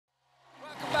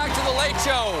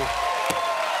Show.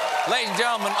 Ladies and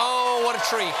gentlemen, oh, what a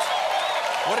treat.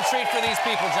 What a treat for these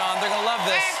people, John. They're going to love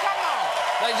this. Man, come on.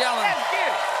 Ladies and gentlemen. Let's get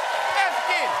it. Let's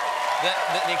get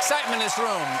it. The excitement in this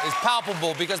room is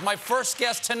palpable because my first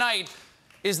guest tonight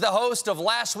is the host of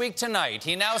Last Week Tonight.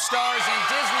 He now stars in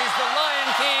Disney's The Lion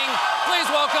King. Please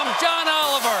welcome John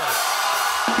Oliver.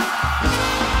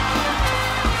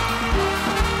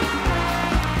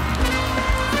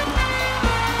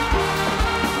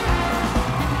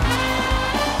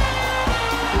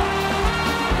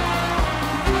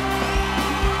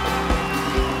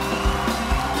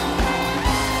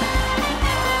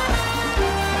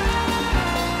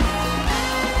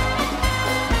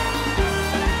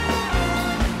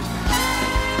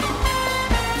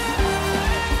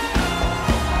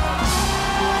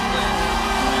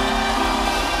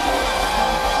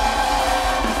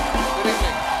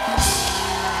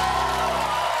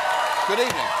 Good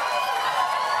evening.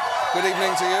 Good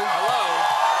evening to you. Hello.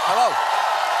 Hello.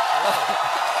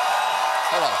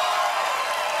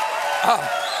 Hello.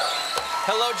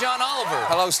 Hello, John Oliver.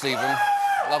 Hello, Stephen.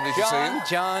 Lovely to see you.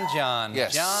 John.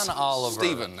 Yes. John Oliver.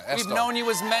 Stephen. We've known you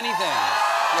as many things.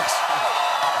 Yes.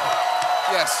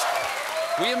 Yes.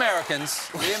 We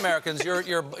Americans,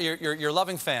 your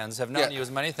loving fans have known you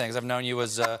as many things. I've known you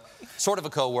as sort of a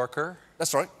co-worker.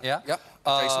 That's right. Yeah. Yep.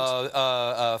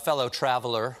 A fellow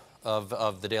traveler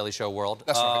of the Daily Show world.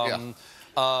 That's right.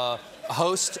 Yeah.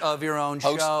 Host of your own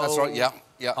show. That's right. Yeah.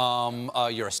 Yeah.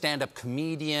 You're a stand-up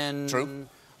comedian. True.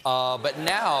 But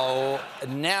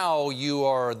now you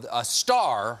are a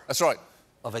star. That's right.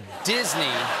 Of a Disney.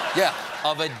 Yeah.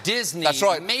 Of a Disney. That's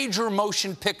right. Major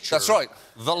motion picture. That's right.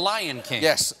 The Lion King.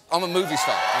 Yes. I'm a movie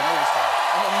star. I'm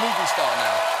a movie star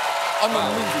now. I'm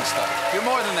a movie star. You're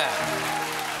more than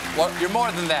that. What? You're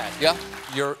more than that. Yeah.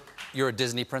 You're a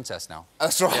Disney princess now.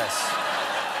 That's right. Yes.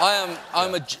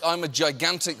 I'm a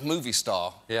gigantic movie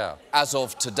star. Yeah. As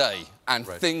of today, and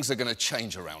things are going to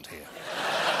change around here.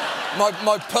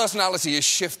 My personality is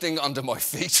shifting under my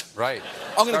feet. Right.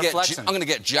 I'm going to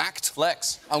get jacked.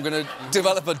 Flex. I'm going to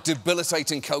develop a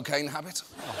debilitating cocaine habit.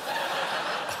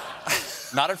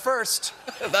 Not at first.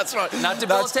 That's right. Not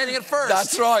debilitating at first.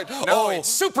 That's right. No, it's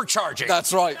supercharging.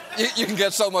 That's right. You can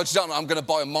get so much done. I'm going to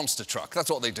buy a monster truck. That's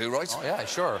what they do, right? Oh, yeah,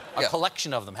 sure. A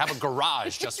collection of them. Have a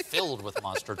garage just filled with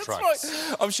monster trucks. That's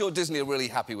right. I'm sure Disney are really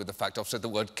happy with the fact I've said the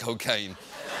word cocaine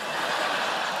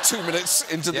 2 minutes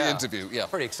into the interview. Yeah.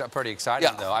 Pretty exciting,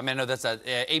 though. I mean, I know that's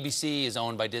ABC is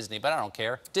owned by Disney, but I don't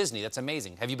care. Disney, that's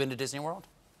amazing. Have you been to Disney World?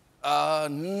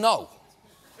 No.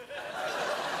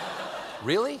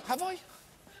 Really? Have I?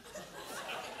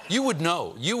 You would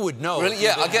know. You would know. Really?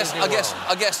 Yeah, I guess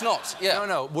not. Yeah.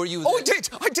 No. Were you? Oh, I did.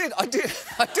 And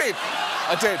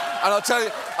I'll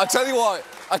tell you why.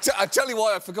 I tell you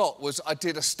why I forgot was I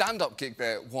did a stand-up gig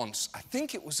there once. I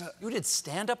think it was You did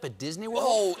stand-up at Disney World?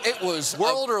 Oh, it was...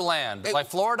 World or land? Like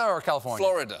Florida or California?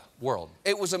 Florida. World.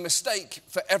 It was a mistake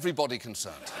for everybody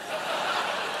concerned.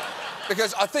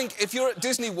 Because I think if you're at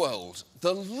Disney World,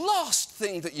 the last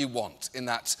thing that you want in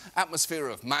that atmosphere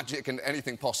of magic and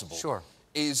anything possible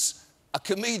is a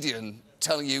comedian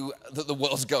telling you that the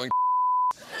world's going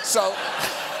So...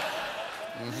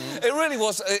 It really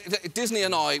was. Disney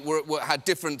and I had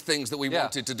different things that we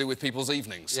wanted to do with people's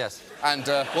evenings. Yes. And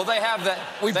well, they have that.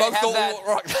 We both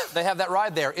thought they have that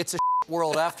ride there. It's a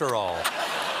world after all.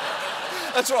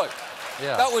 That's right.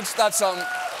 Yeah. That's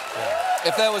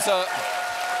If there was a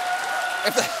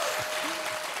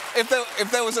if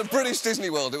there was a British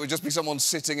Disney World, it would just be someone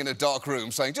sitting in a dark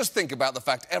room saying, "Just think about the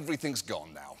fact everything's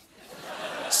gone now.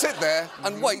 Sit there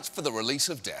and wait for the release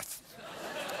of death."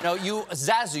 No,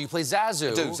 Zazu, you play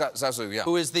Zazu. I do, Zazu, yeah.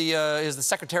 Who is the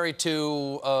secretary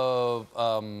to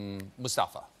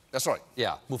Mustafa. That's right.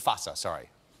 Yeah, Mufasa, sorry.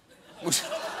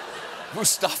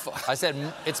 Mustafa. I said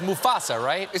it's Mufasa,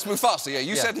 right? It's Mufasa, yeah.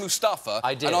 You said Mustafa.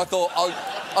 I did. And I thought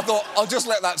I'll just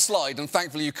let that slide, and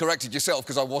thankfully you corrected yourself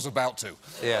because I was about to.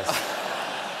 Yes.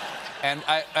 And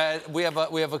we have a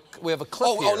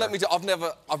clip here. Oh, let me do.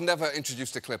 I've never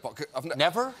introduced a clip.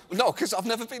 Never? No, because I've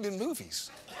never been in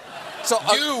movies. So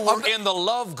you were in The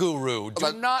Love Guru.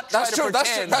 Do not try to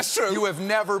pretend that's true. You have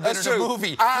never been in a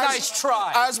movie. Nice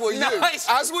try. As were you. Nice.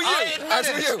 As were you. I admit As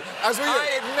were you. As were you. I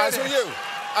admit As were you.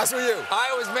 As were you. I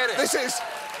always admit it.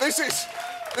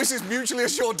 This is mutually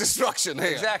assured destruction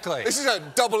here. Exactly. This is a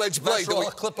double-edged blade. Roll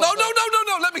a clip No.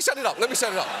 Let me set it up. Let me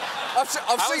set it up. I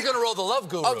was going to roll The Love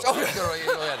Guru.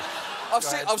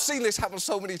 I've seen this happen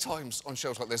so many times on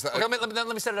shows like this. Okay, let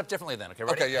me set it up differently then. Okay,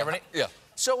 ready? Okay, yeah. Ready? Yeah.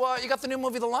 So you got the new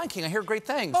movie The Lion King. I hear great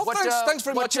things. Oh, thanks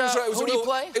very much. Who do you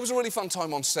play? It was a really fun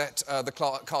time on set. The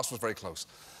cast was very close.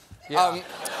 Yeah.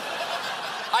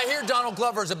 I hear Donald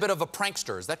Glover is a bit of a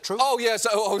prankster. Is that true? Oh, yeah,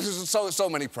 so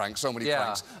many pranks,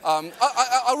 pranks.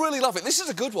 I really love it. This is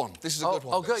a good one. This is a good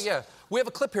one. Oh, good, yeah. We have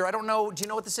a clip here. I don't know. Do you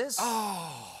know what this is?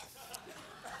 Oh,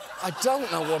 I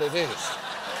don't know what it is.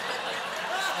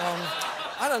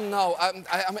 I don't know.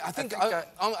 I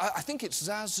think it's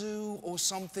Zazu or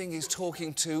something. He's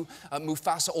talking to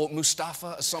Mufasa or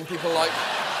Mustafa, as some people like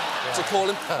to call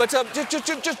him. But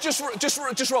just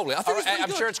roll it. I think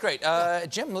I'm sure it's great.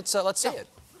 Jim, let's see it.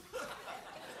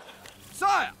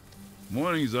 Sire!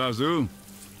 Morning, Zazu.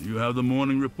 You have the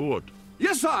morning report.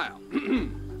 Yes, sire.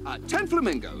 10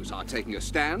 flamingos are taking a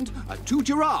stand. 2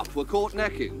 giraffes were caught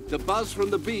necking. The buzz from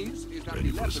the bees is that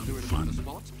the leopards are in the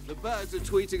spot. The birds are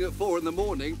tweeting at 4 in the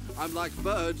morning. I'm like,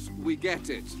 birds, we get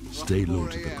it. Stay low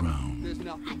to the ground.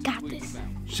 I got this.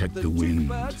 Check the wind,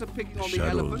 Birds are picking on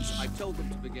shadows, the I told them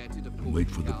to forget it, of course. wait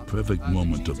for the perfect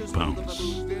moment to pounce.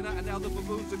 And now the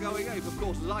baboons are going ape. Of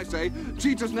course, as I say,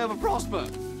 cheetahs never prosper.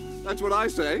 That's what I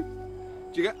say.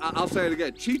 Do you get? I'll say it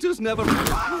again. Cheetahs never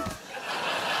prosper.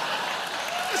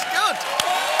 It's good.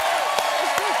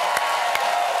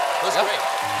 That's great.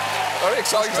 Very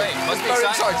exciting. Great. Must be Very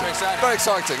exciting. exciting. Very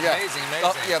exciting, yeah. Amazing.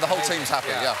 Yeah, the whole team's happy,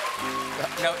 yeah.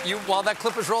 Now, while that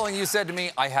clip was rolling, you said to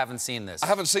me, I haven't seen this. I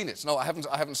haven't seen it. No, I haven't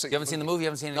seen it. You haven't seen the movie? You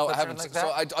haven't seen any No, I clips or haven't. anything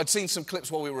like that? So I'd seen some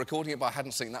clips while we were recording it, but I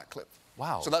hadn't seen that clip.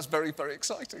 Wow. So that's very, very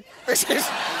exciting. This is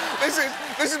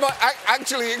my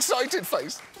actually excited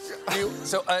face.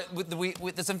 There's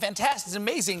some fantastic, it's an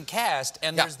amazing cast,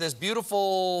 and there's this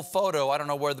beautiful photo. I don't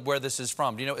know where this is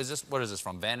from. Do you know? What is this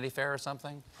from? Vanity Fair or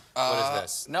something? What is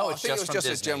this? No, it's just from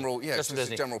Disney. A general, yeah, just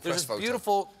a general press photo. There's this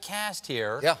beautiful cast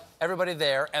here. Yeah. Everybody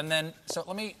there, and then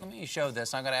let me show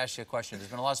this. I'm going to ask you a question.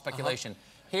 There's been a lot of speculation.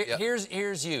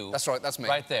 Here's you. That's right. That's me.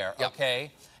 Right there. Yeah.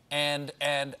 Okay. And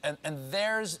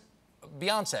there's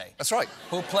Beyoncé. That's right.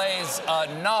 Who plays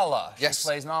Nala. Yes. She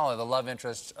plays Nala, the love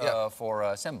interest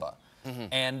for Simba. Mm-hmm.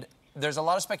 And there's a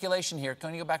lot of speculation here.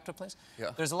 Can you go back to it, please?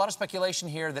 Yeah. There's a lot of speculation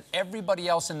here that everybody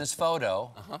else in this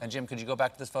photo, and Jim, could you go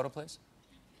back to this photo, please?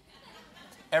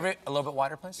 A little bit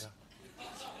wider, please. Yeah.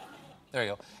 There you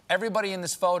go. Everybody in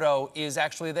this photo is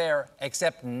actually there,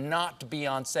 except not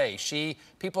Beyoncé.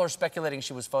 People are speculating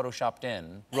she was photoshopped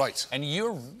in. Right. And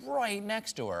you're right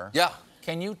next to her. Yeah.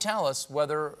 Can you tell us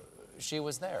whether she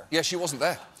was there? Yeah, she wasn't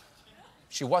there.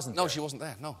 She wasn't there? No, she wasn't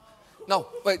there, no. No,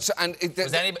 wait, so,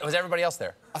 was everybody else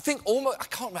there? I think almost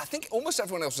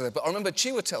everyone else was there, but I remember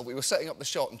Chiwetel, we were setting up the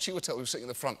shot, and Chiwetel, who was sitting in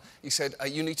the front, he said,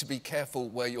 you need to be careful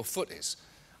where your foot is.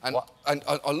 And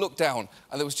I looked down,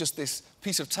 and there was just this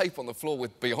piece of tape on the floor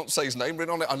with Beyoncé's name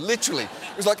written on it, and literally,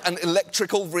 it was like an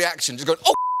electrical reaction, just going,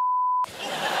 oh!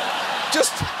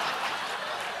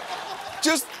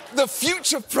 Just the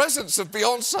future presence of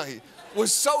Beyoncé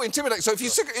was so intimidating. So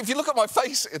if you look at my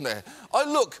face in there, I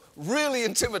look really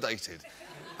intimidated.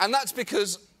 And that's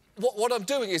because what I'm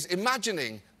doing is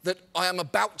imagining that I am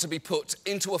about to be put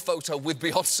into a photo with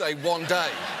Beyoncé one day.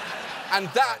 And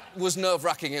that was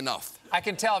nerve-wracking enough. I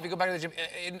can tell, if you go back to the gym,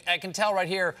 I can tell right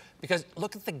here, because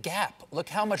look at the gap. Look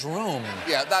how much room.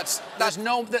 Yeah, that's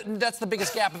the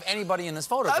biggest gap of anybody in this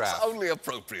photograph. That's only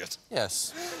appropriate.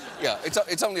 Yes. Yeah,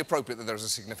 it's only appropriate that there's a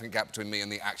significant gap between me and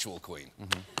the actual Queen.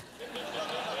 Mm-hmm.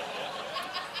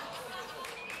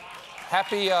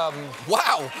 Happy,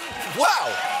 Wow!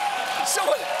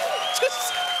 Someone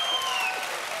just...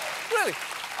 Really?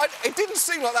 It didn't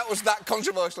seem like that was that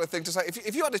controversial a thing to say.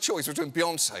 If you had a choice between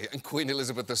Beyoncé and Queen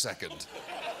Elizabeth II,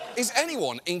 is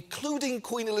anyone, including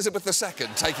Queen Elizabeth II,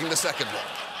 taking the second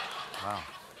one?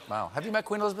 Wow. Have you met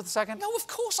Queen Elizabeth II? No, of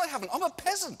course I haven't. I'm a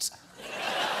peasant.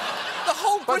 The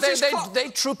whole British they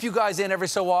troop you guys in every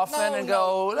so often and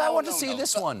go, I want to see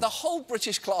this one. The whole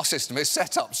British class system is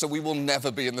set up so we will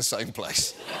never be in the same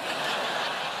place.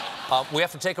 We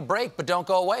have to take a break, but don't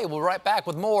go away. We'll be right back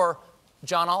with more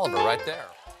John Oliver right there.